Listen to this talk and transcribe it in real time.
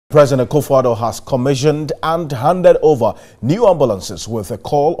President Akufo-Addo has commissioned and handed over new ambulances with a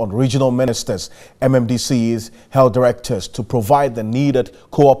call on regional ministers, MMDCEs, health directors to provide the needed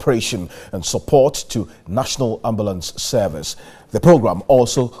cooperation and support to National Ambulance Service. The program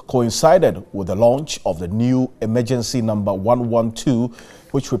also coincided with the launch of the new emergency number 112,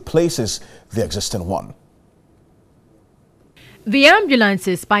 which replaces the existing one. The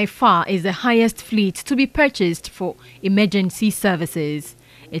ambulances by far is the highest fleet to be purchased for emergency services.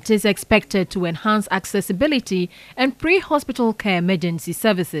 It is expected to enhance accessibility and pre-hospital care emergency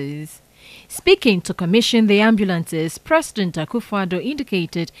services. Speaking to commission the ambulances, President Akufo-Addo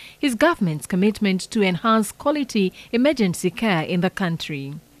indicated his government's commitment to enhance quality emergency care in the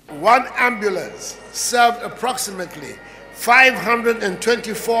country. One ambulance served approximately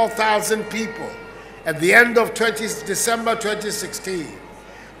 524,000 people at the end of December 2016.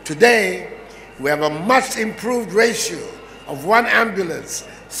 Today, we have a much improved ratio of one ambulance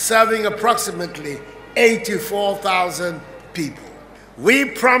serving approximately 84,000 people. We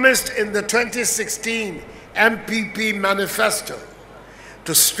promised in the 2016 MPP manifesto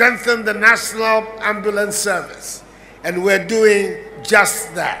to strengthen the National Ambulance Service, and we're doing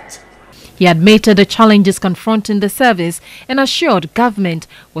just that. He admitted the challenges confronting the service and assured government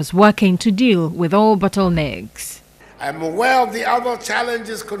was working to deal with all bottlenecks. I'm aware of the other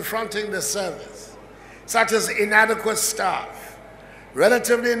challenges confronting the service, such as inadequate staff,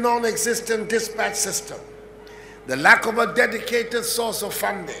 relatively non-existent dispatch system, the lack of a dedicated source of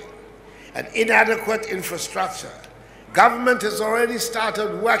funding, and inadequate infrastructure. Government has already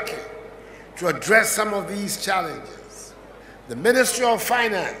started working to address some of these challenges. The Ministry of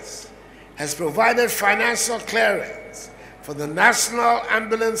Finance has provided financial clearance for the National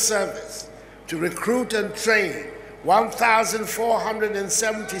Ambulance Service to recruit and train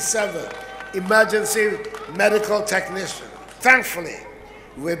 1,477 emergency medical technicians. Thankfully,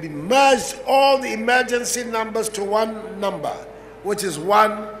 we have merged all the emergency numbers to one number, which is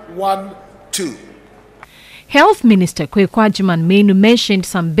 112. Health Minister Kweku Agyeman-Manu mentioned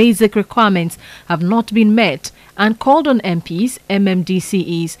some basic requirements have not been met and called on MPs,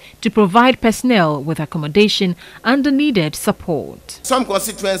 MMDCEs to provide personnel with accommodation and the needed support. Some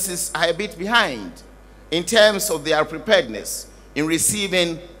constituencies are a bit behind in terms of their preparedness in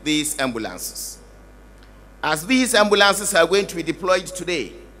receiving these ambulances. As these ambulances are going to be deployed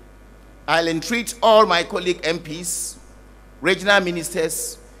today, I'll entreat all my colleague MPs, regional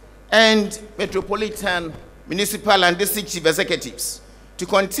ministers, and metropolitan, municipal, and district chief executives to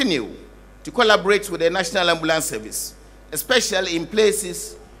continue to collaborate with the National Ambulance Service, especially in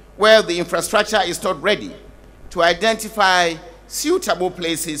places where the infrastructure is not ready, to identify suitable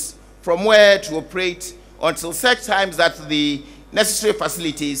places from where to operate until such times that the necessary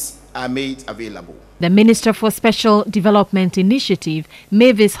facilities are made available. The Minister for Special Development Initiative,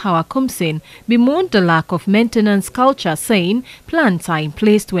 Mavis Hawakumsin, bemoaned the lack of maintenance culture, saying plans are in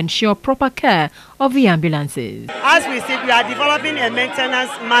place to ensure proper care of the ambulances. As we said, we are developing a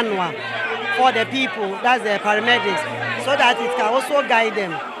maintenance manual for the people, that's the paramedics, so that it can also guide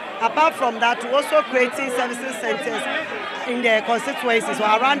them. Apart from that, we're also creating services centers in the constituencies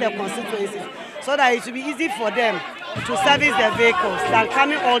or around the constituencies, so that it will be easy for them to service their vehicles than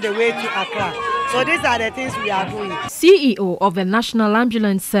coming all the way to Accra. So these are the things we are doing. CEO of the National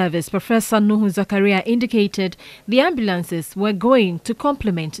Ambulance Service, Professor Nuhu Zakaria, indicated the ambulances were going to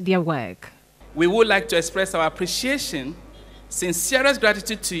complement their work. We would like to express our appreciation, sincerest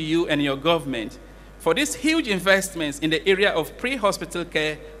gratitude to you and your government for these huge investments in the area of pre-hospital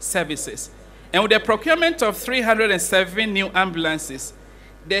care services. And with the procurement of 307 new ambulances,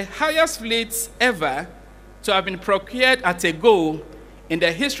 the highest fleets ever to have been procured at a go in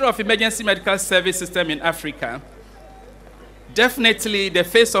the history of emergency medical service system in Africa, definitely the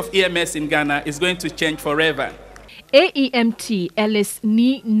face of EMS in Ghana is going to change forever. AEMT Ellis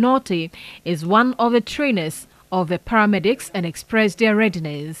Ni Norte is one of the trainers of the paramedics and expressed their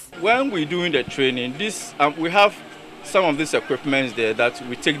readiness. When we're doing the training, we have some of these equipments there that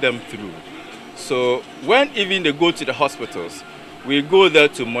we take them through. So when even they go to the hospitals, we go there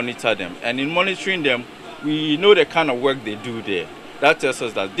to monitor them, and in monitoring them, we know the kind of work they do there. That tells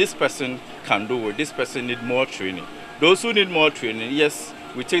us that this person can do it, this person needs more training. Those who need more training, yes,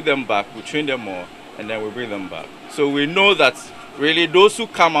 we take them back, we train them more, and then we bring them back. So we know that really those who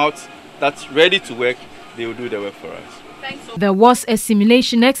come out that's ready to work, they will do the work for us. There was a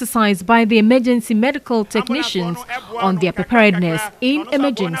simulation exercise by the emergency medical technicians on their preparedness in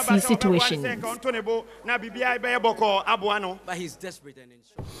emergency situations. But he's desperate and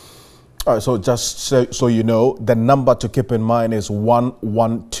All right, so just so you know, the number to keep in mind is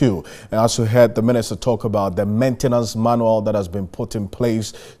 112. And as you heard the minister talk about the maintenance manual that has been put in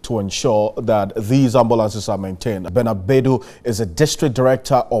place to ensure that these ambulances are maintained. Bernard Bedu is a district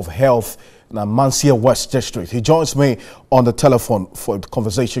director of health in Amansia West District. He joins me on the telephone for a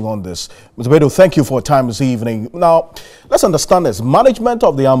conversation on this. Mr. Bedu, thank you for your time this evening. Now, let's understand this. Management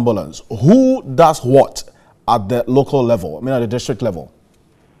of the ambulance, who does what at the local level, at the district level?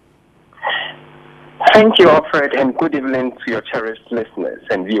 Thank you, Alfred, and good evening to your cherished listeners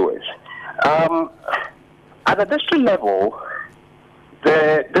and viewers. At the district level,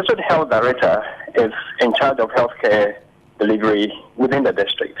 the district health director is in charge of healthcare delivery within the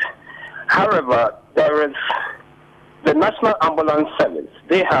district. However, there is the National Ambulance Service.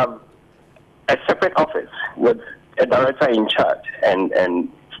 They have a separate office with a director in charge and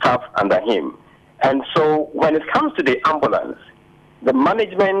staff under him. And so when it comes to the ambulance, the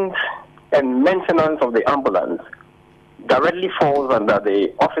management and maintenance of the ambulance directly falls under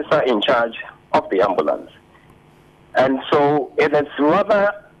the officer in charge of the ambulance. And so it is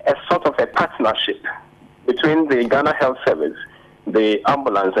rather a sort of a partnership between the Ghana Health Service, the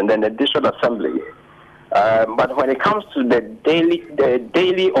ambulance, and then the district assembly. But when it comes to the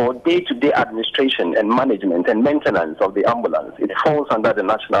daily or day-to-day administration and management and maintenance of the ambulance, it falls under the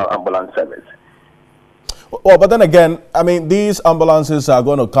National Ambulance Service. Well, but then again, these ambulances are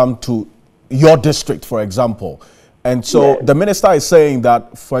going to come to your district, for example. And so the minister is saying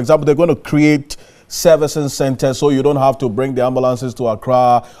that, for example, they're going to create servicing centers so you don't have to bring the ambulances to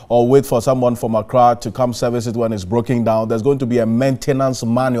Accra or wait for someone from Accra to come service it when it's broken down. There's going to be a maintenance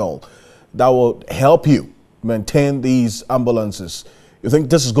manual that will help you maintain these ambulances. You think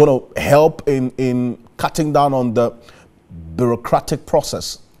this is going to help in cutting down on the bureaucratic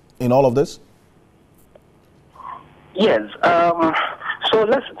process in all of this? Yes. So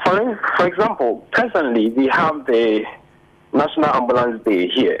let's, for example, presently we have the National Ambulance Day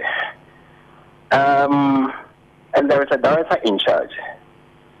here. And there is a director in charge.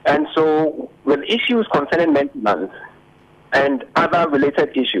 And so with issues concerning maintenance and other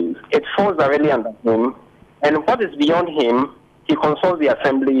related issues, it falls directly under him. And what is beyond him, he consults the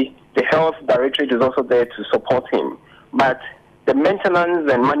assembly. The health directorate is also there to support him. But the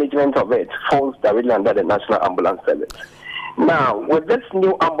maintenance and management of it falls directly under the National Ambulance Service. Now, with this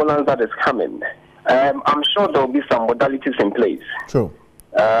new ambulance that is coming, I'm sure there will be some modalities in place. True.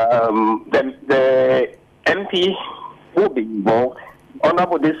 The MP will be involved,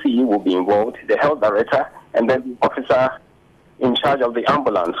 Honorable DCE will be involved, the health director, and then the officer in charge of the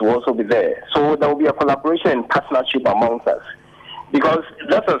ambulance will also be there. So there will be a collaboration and partnership amongst us, because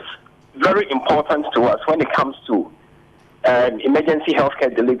that is very important to us when it comes to emergency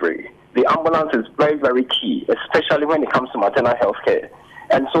healthcare delivery. The ambulance is very, very key, especially when it comes to maternal health care.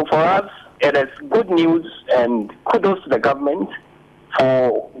 And so for us, it is good news and kudos to the government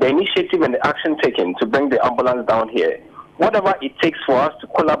for the initiative and the action taken to bring the ambulance down here. Whatever it takes for us to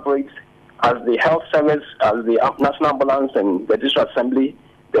collaborate as the health service, as the National Ambulance and the District Assembly,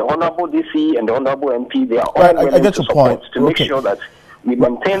 the Honorable DC and the Honorable MP, they are all willing to support to make sure that we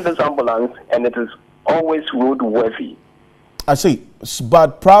maintain this ambulance and it is always roadworthy. I see.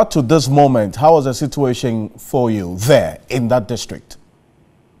 But prior to this moment, how was the situation for you there in that district?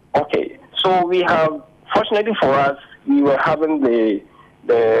 Okay. So we have, fortunately for us, we were having the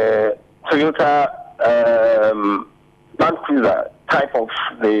Toyota Land Cruiser type of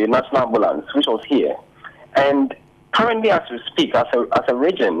the National Ambulance, which was here. And currently, as we speak, as a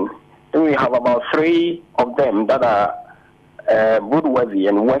region, we have about 3 of them that are roadworthy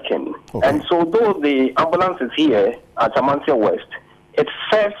and working. Okay. And so though the ambulance is here at Amansia West, it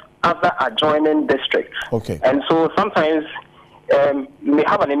serves other adjoining districts. Okay. And so sometimes you may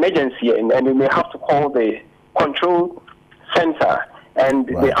have an emergency and you may have to call the control center, and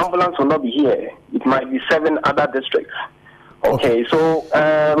the ambulance will not be here. It might be 7 other districts. Okay, so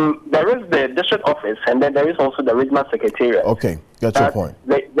there is the district office, and then there is also the regional secretariat. Okay, that's your point.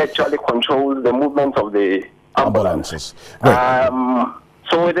 They actually controls the movement of the ambulances.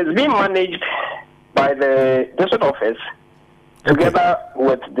 So it is being managed by the district office together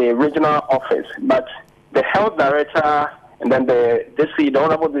with the regional office, but the health director and then the DC, the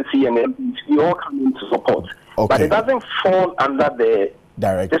Honorable DC, and we all come in to support. Okay. But it doesn't fall under the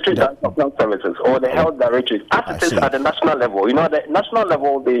District of Health Services or the Health Directorate as it is at the national level. You know, the national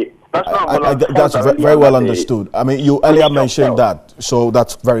level, the national that's very well understood. You earlier mentioned that, so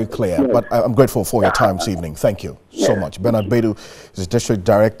that's very clear. Yes. But I'm grateful for your time this evening. Thank you so much. Bernard Bedu is District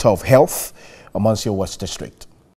Director of Health, Amansia West District.